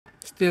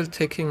Still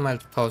taking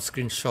multiple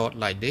screenshot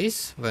like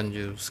this. When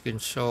you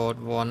screenshot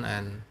one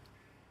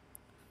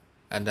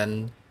and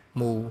then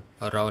move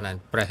around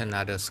and press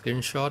another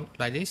screenshot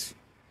like this.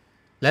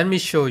 Let me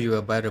show you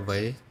a better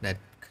way that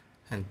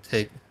can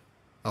take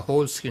a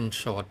whole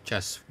screenshot,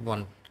 just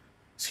one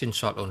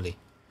screenshot only.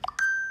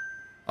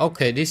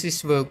 Okay, this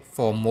is work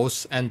for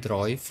most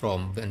Android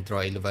from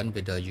Android 11,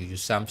 whether you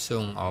use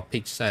Samsung or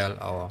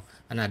Pixel or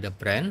another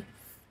brand,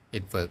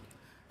 it works.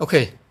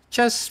 Okay,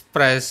 just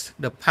press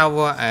the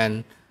power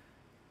and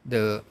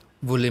the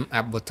volume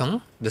up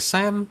button the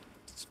same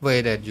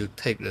way that you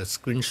take the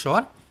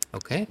screenshot,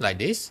 okay, like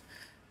this,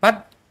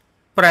 but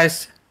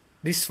press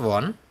this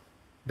one,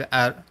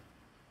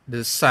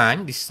 the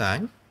sign, this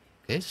sign,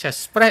 okay,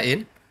 just press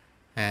it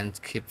and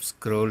keep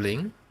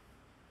scrolling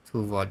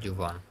to what you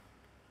want.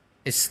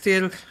 It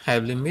still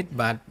have limit,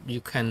 but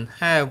you can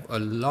have a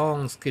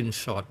long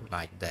screenshot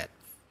like that,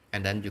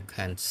 and then you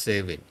can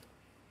save it.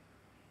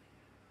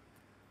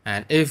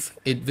 And if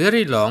it's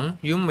very long,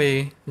 you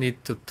may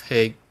need to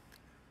take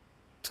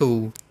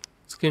 2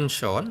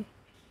 screenshots.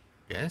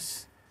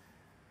 Yes,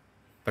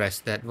 press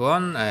that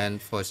one,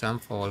 and for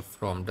example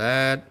from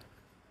that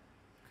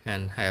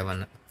can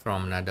have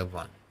from another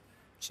one.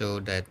 So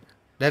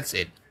that's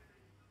it.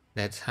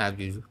 That's how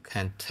you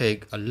can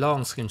take a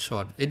long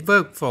screenshot. It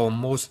works for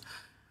most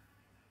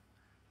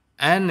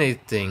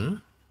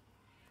anything,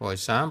 for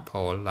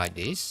example like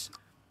this,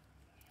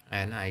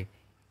 and I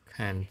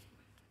can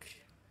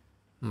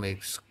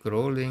make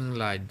scrolling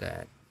like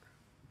that.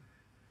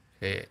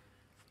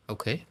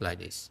 Okay, like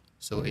this.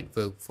 So it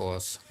works for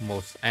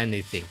most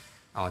anything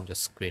on your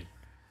screen,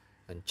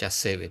 and just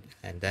save it,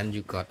 and then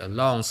you got a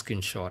long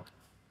screenshot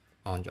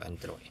on your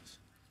Android.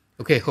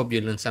 Okay, hope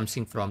you learned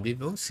something from this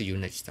video. See you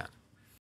next time.